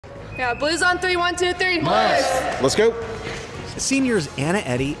Yeah, Blues on 3, 1, 2, 3. Nice. Let's go. Seniors Anna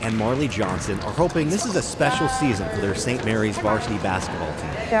Eddy and Marley Johnson are hoping this is a special season for their St. Mary's varsity basketball team.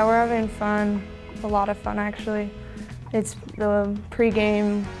 Yeah, we're having fun, a lot of fun actually. It's the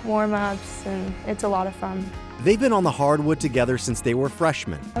pregame warm-ups and it's a lot of fun. They've been on the hardwood together since they were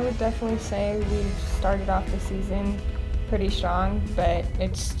freshmen. I would definitely say we've started off the season pretty strong, but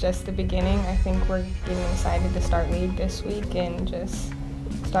it's just the beginning. I think we're getting excited to start league this week and just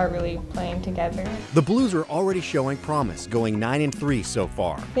start really playing together. The Blues are already showing promise, going 9-3 so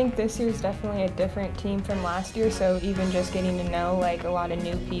far. I think this year's definitely a different team from last year, so even just getting to know like a lot of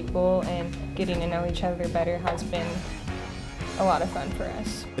new people and getting to know each other better has been a lot of fun for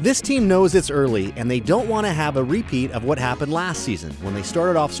us. This team knows it's early and they don't want to have a repeat of what happened last season when they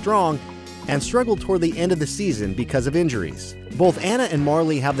started off strong and struggled toward the end of the season because of injuries. Both Anna and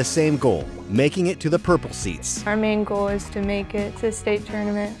Marley have the same goal, making it to the purple seats. Our main goal is to make it to the state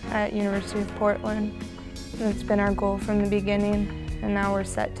tournament at University of Portland. That's been our goal from the beginning, and now we're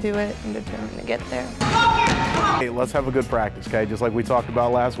set to it and determined to get there. Hey, let's have a good practice, okay? Just like we talked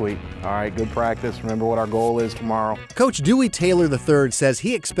about last week. All right, good practice. Remember what our goal is tomorrow. Coach Dewey Taylor III says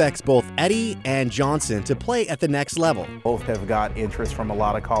he expects both Eddy and Johnson to play at the next level. Both have got interest from a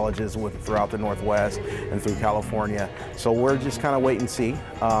lot of colleges throughout the Northwest and through California. So we're just kind of wait and see.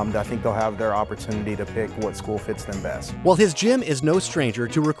 I think they'll have their opportunity to pick what school fits them best. While his gym is no stranger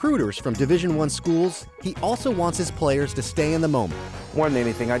to recruiters from Division I schools, he also wants his players to stay in the moment. More than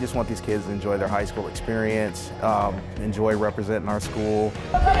anything, I just want these kids to enjoy their high school experience, enjoy representing our school.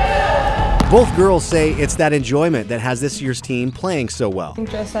 Both girls say it's that enjoyment that has this year's team playing so well. I think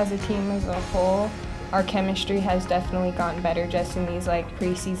just as a team as a whole, our chemistry has definitely gotten better just in these like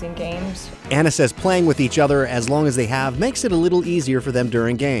preseason games. Anna says playing with each other as long as they have makes it a little easier for them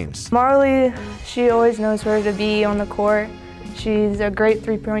during games. Marley, she always knows where to be on the court. She's a great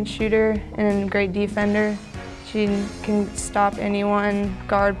three-point shooter and a great defender. She can stop anyone,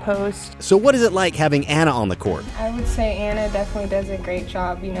 guard post. So what is it like having Anna on the court? I would say Anna definitely does a great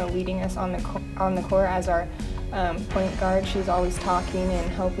job, leading us on the court as our point guard. She's always talking and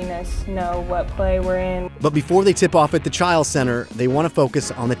helping us know what play we're in. But before they tip off at the Child Center, they want to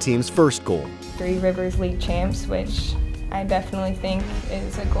focus on the team's first goal. 3 Rivers League champs, which I definitely think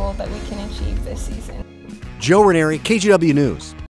is a goal that we can achieve this season. Joe Ranieri, KGW News.